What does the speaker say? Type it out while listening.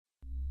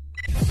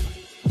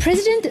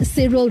President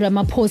Cyril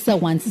Ramaphosa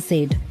once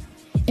said,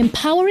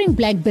 empowering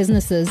black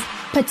businesses,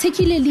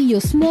 particularly your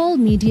small,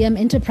 medium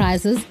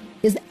enterprises,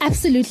 is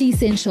absolutely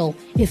essential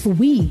if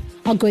we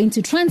are going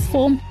to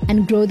transform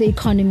and grow the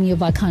economy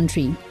of our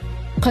country.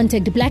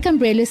 Contact Black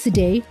Umbrellas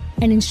today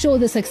and ensure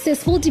the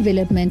successful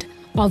development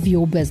of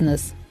your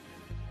business.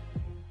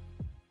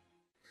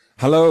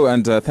 Hello,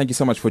 and thank you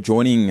so much for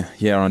joining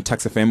here on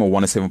Tax FM or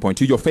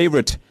 107.2, your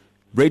favorite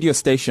radio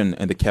station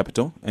in the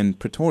capital, in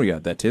Pretoria,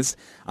 that is.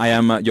 I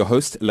am your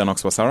host,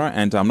 Lennox Wasara,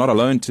 and I'm not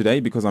alone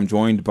today because I'm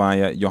joined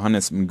by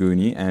Johannes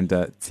Mnguni and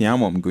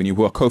Tshiamo Mnguni,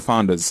 who are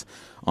co-founders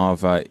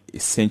of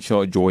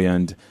Essential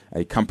Joyend,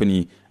 a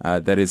company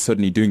that is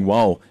certainly doing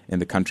well in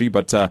the country.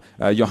 But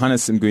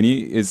Johannes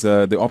Mnguni is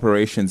the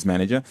operations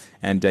manager,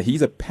 and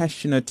he's a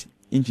passionate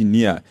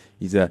engineer.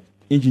 He's an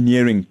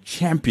engineering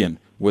champion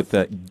with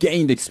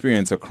gained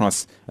experience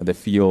across the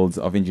fields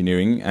of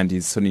engineering, and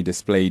he's certainly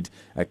displayed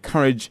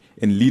courage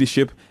in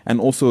leadership and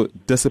also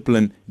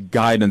discipline,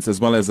 guidance, as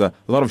well as a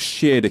lot of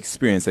shared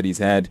experience that he's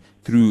had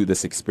through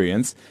this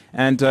experience.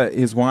 And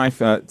his wife,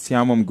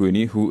 Tshiamo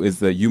Mnguni, who is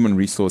the human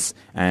resource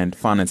and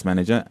finance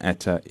manager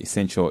at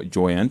Essential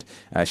Joyend.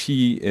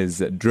 She is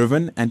a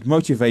driven and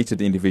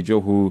motivated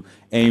individual who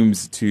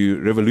aims to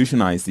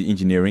revolutionize the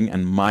engineering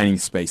and mining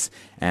space.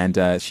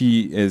 And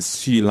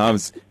she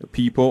loves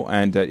people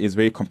and is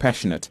very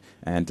compassionate,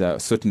 and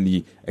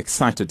certainly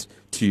excited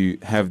to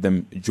have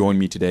them join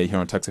me today here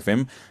on Tax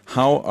FM.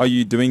 How are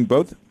you doing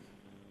both?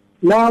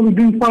 Well, we're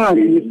doing fine.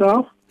 And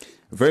yourself?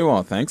 Very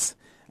well, thanks.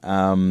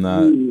 I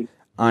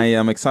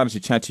am excited to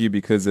chat to you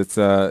because it's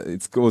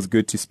always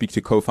good to speak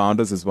to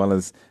co-founders as well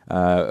as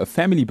a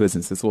family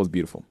business. It's always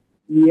beautiful.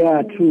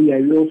 Yeah, true. Yeah,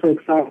 we're also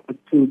excited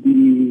to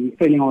be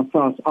selling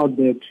ourselves out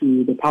there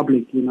to the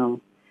public.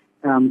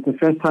 It's the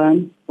first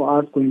time for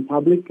us going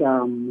public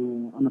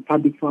on a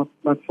public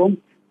platform,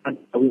 and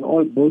we're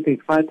all both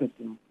excited.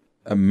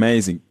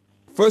 Amazing.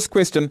 First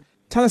question: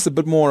 tell us a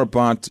bit more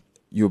about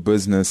your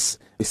business,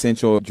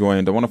 Essential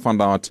Joyend. I want to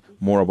find out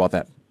more about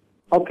that.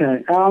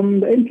 Okay.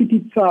 The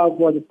entity itself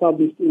was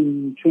established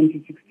in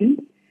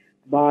 2016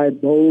 by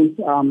both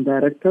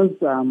directors,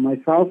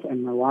 myself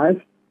and my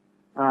wife.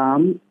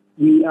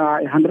 We are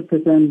a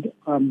 100%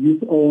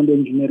 youth-owned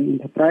engineering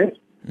enterprise.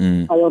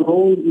 Our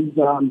role is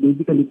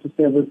basically to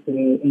service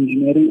the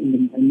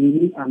engineering and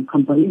mining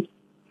companies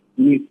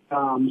with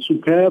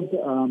superb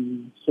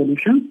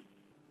solutions.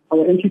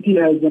 Our entity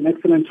has an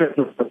excellent track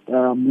record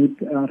with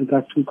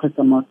regards to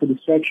customer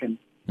satisfaction.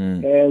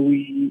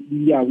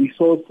 We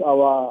source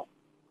our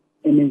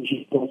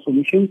energy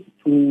solutions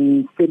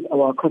to fit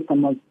our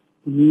customers'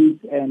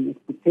 needs and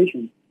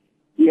expectations.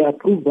 We are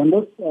approved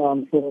vendors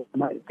for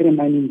three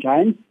mining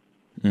giants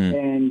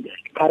and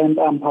current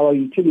power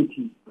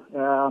utilities.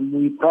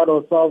 We pride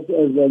ourselves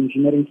as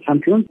engineering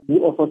champions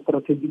who offer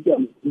strategic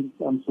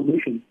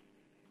solutions.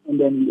 And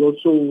then we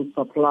also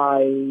supply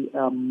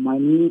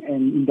mining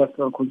and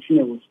industrial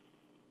consumables.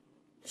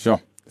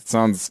 Sure. It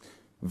sounds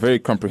very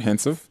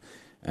comprehensive.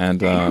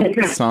 And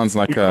sounds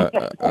like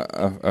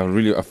a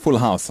really full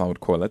house, I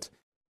would call it.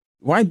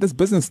 Why this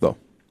business, though?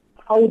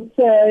 I would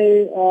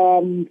say,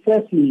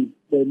 firstly,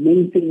 the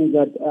main thing is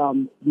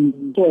that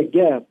we saw a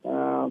gap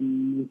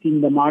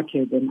within the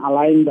market and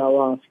aligned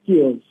our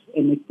skills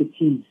and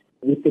expertise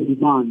with the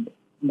demand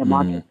in the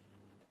market.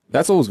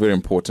 That's always very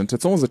important.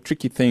 It's always a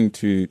tricky thing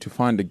to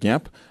find a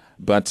gap.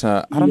 But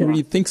I don't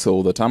really think so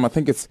all the time. I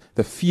think it's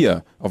the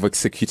fear of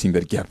executing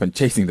that gap and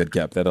chasing that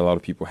gap that a lot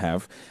of people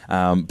have.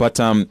 But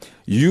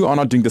you are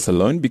not doing this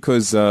alone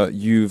because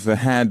you've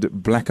had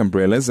Black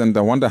Umbrellas, and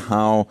I wonder,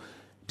 how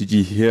did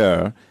you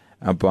hear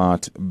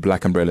about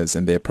Black Umbrellas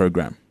and their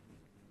program?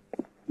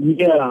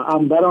 Yeah,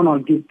 that one I'll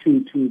give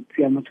to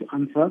Tshiamo to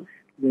answer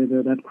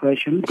that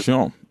question.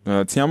 Sure.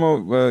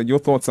 Tshiamo, your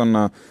thoughts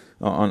on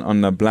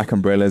Black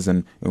Umbrellas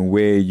and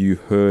where you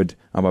heard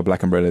about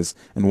Black Umbrellas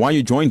and why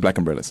you joined Black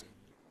Umbrellas?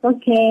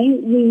 Okay,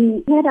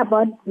 we heard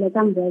about Black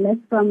Umbrellas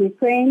from a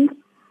friend.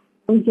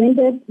 We joined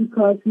it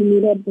because we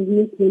needed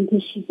business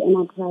mentorship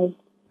and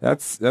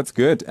advice. That's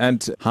good.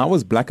 And how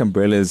was Black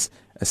Umbrellas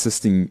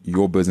assisting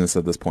your business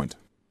at this point?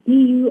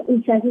 BU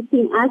is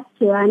assisting us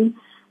to run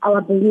our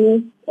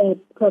business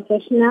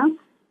professional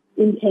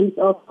in terms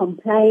of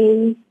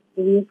compliance,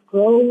 business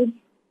growth,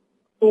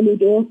 and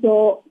it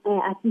also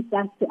assists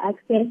us to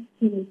access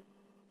to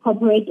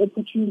corporate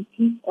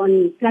opportunities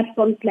on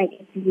platforms like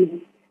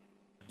Essential.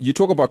 You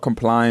talk about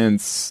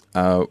compliance.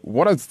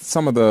 What are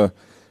some of the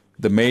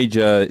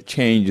major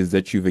changes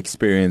that you've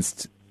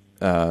experienced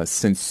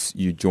since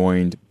you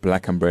joined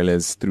Black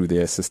Umbrellas through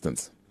their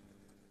assistance?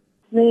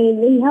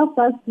 They help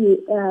us with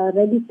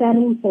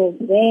registering for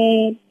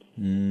VAT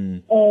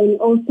and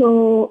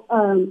also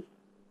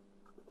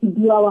to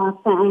do our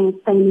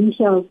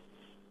financials.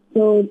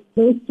 So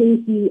those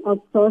things we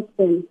outsource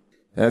them.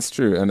 That's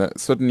true, and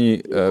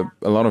certainly a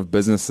lot of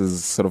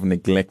businesses sort of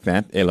neglect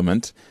that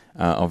element.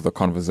 of the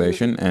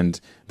conversation,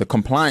 and the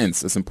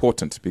compliance is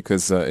important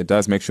because it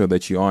does make sure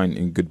that you are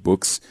in good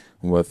books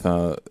with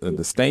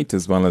the state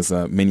as well as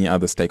many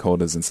other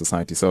stakeholders in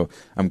society. So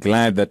I'm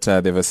glad that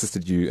they've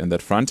assisted you in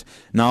that front.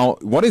 Now,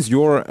 what is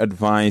your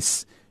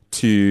advice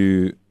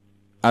to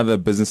other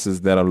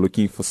businesses that are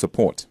looking for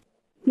support?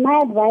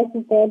 My advice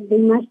is that they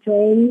must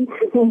join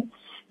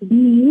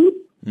BU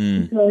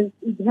because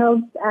it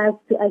helps us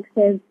to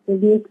access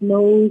business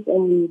loans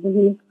and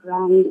business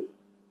grants.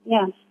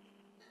 Yeah.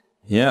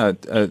 Yeah,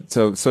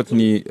 so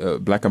certainly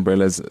Black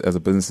Umbrellas as a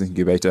business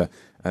incubator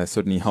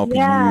certainly helping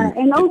you. Yeah,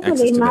 and also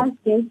they must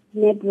just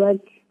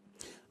network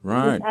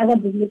with other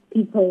business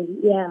people.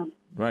 Yeah.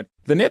 Right.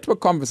 The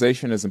network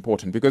conversation is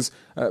important because,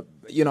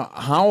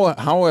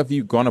 how have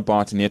you gone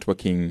about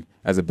networking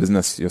as a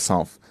business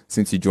yourself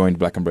since you joined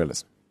Black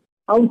Umbrellas?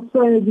 I would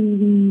say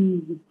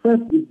the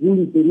first is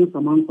doing business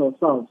amongst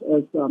ourselves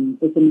as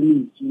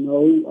SMEs,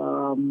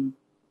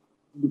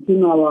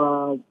 within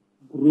our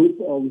group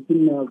or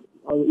within our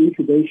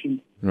incubation.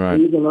 Right.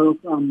 There is a lot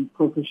of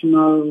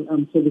professional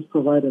service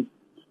providers,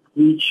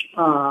 which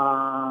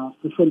are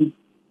actually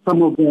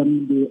some of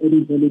them the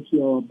adding value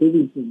to our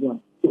business as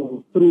well.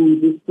 So through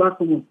this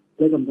platform of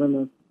Black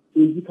Umbrellas,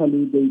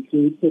 basically they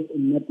created a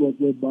network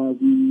whereby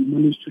we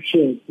managed to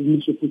share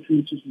business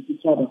opportunities with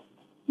each other,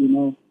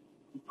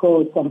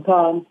 because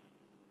sometimes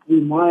we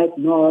might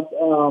not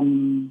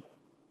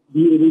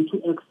be able to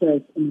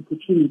access an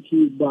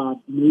opportunity, but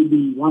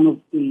maybe one of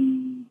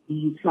the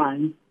BU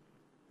clients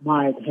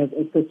might have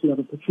access to that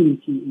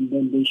opportunity, and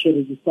then they share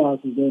it with us,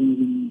 and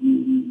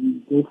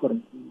then we go for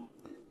it.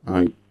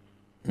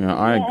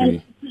 I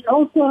agree. You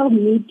also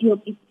meet your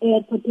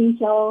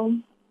potential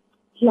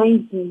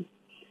clients.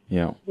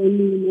 Yeah. When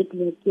you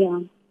network, yeah.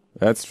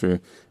 That's true.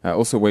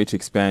 Also a way to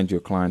expand your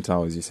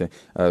clientele, as you say.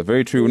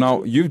 Very true.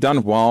 Now, you've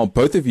done well.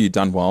 Both of you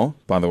done well,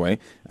 by the way,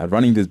 at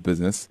running this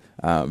business.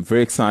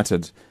 Very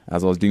excited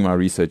as I was doing my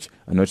research.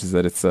 I noticed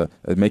that it's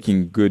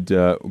making good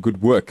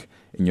work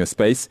in your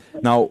space.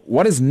 Now,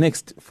 what is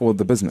next for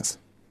the business?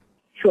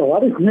 Sure.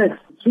 What is next?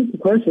 Tricky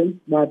question,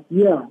 but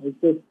yeah,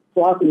 it's a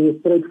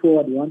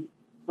straightforward one.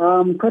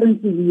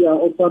 Currently, we are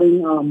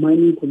offering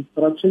mining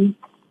construction,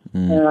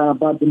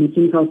 but the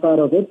mechanical side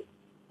of it,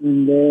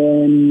 and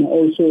then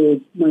also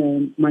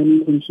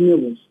mining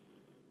consumables.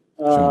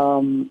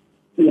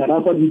 Yeah,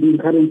 that's what we're doing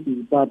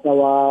currently. But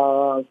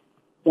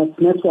that's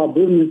next for our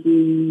business.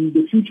 In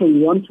the future,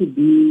 we want to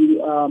be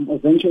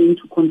eventually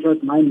into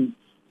contract mining,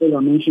 as I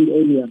mentioned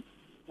earlier,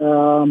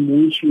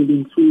 which will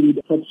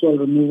include topsoil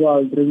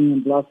removal, drilling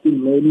and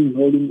blasting, loading,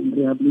 holding, and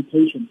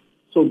rehabilitation.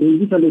 So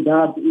basically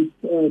that is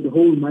the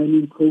whole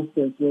mining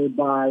process,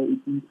 whereby it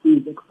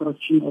includes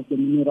extraction of the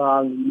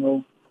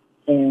mineral,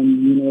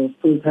 and,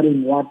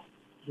 filtering what's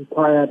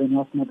required and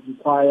what's not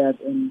required,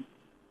 and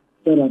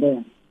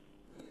there.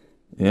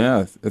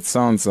 Yeah, it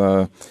sounds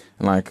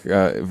like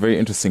very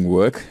interesting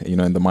work,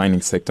 in the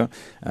mining sector.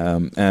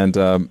 And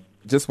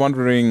just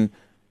wondering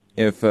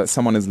if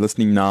someone is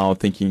listening now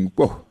thinking,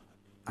 whoa,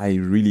 I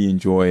really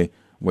enjoy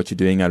what you're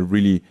doing. It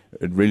really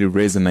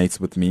resonates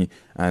with me,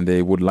 and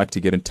they would like to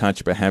get in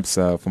touch, perhaps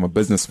from a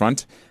business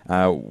front.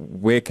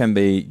 Where can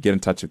they get in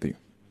touch with you?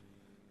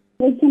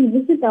 They can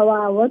visit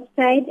our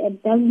website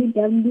at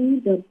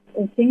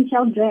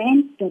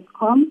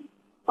www.essentialjoyend.com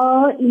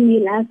or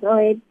email us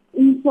at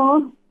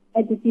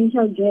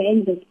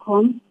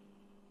info@essentialjoyend.com.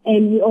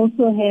 And we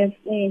also have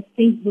a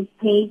Facebook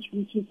page,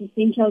 which is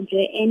Essential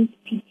Joyend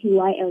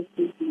PTY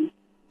LTD.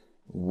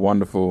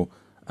 Wonderful.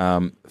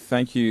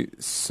 Thank you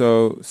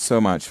so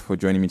much for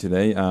joining me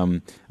today,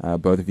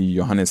 both of you,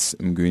 Johannes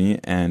Mnguni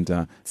and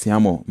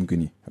Tshiamo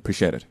Mnguni.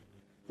 Appreciate it.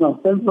 No,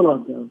 thanks a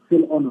lot. I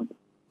feel honored.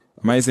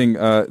 Amazing.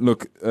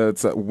 Look,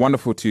 it's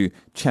wonderful to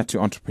chat to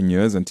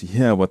entrepreneurs and to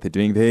hear what they're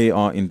doing. They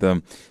are in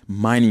the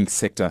mining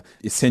sector,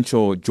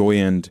 Essential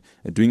Joyend,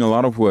 doing a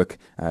lot of work.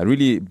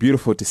 Really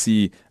beautiful to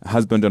see a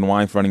husband and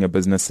wife running a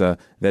business,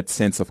 that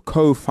sense of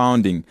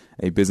co-founding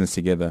a business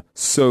together.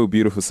 So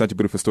beautiful, such a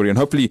beautiful story. And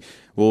hopefully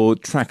we'll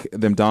track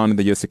them down in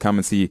the years to come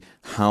and see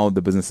how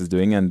the business is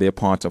doing. And they're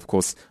part, of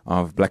course,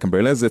 of Black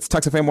Umbrellas. It's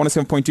Tax FM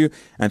 107.2.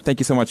 And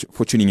thank you so much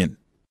for tuning in.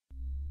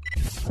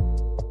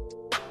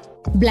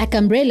 Black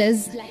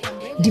Umbrellas,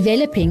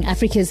 developing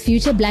Africa's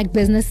future black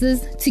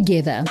businesses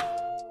together.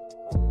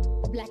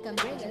 Black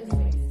Umbrellas.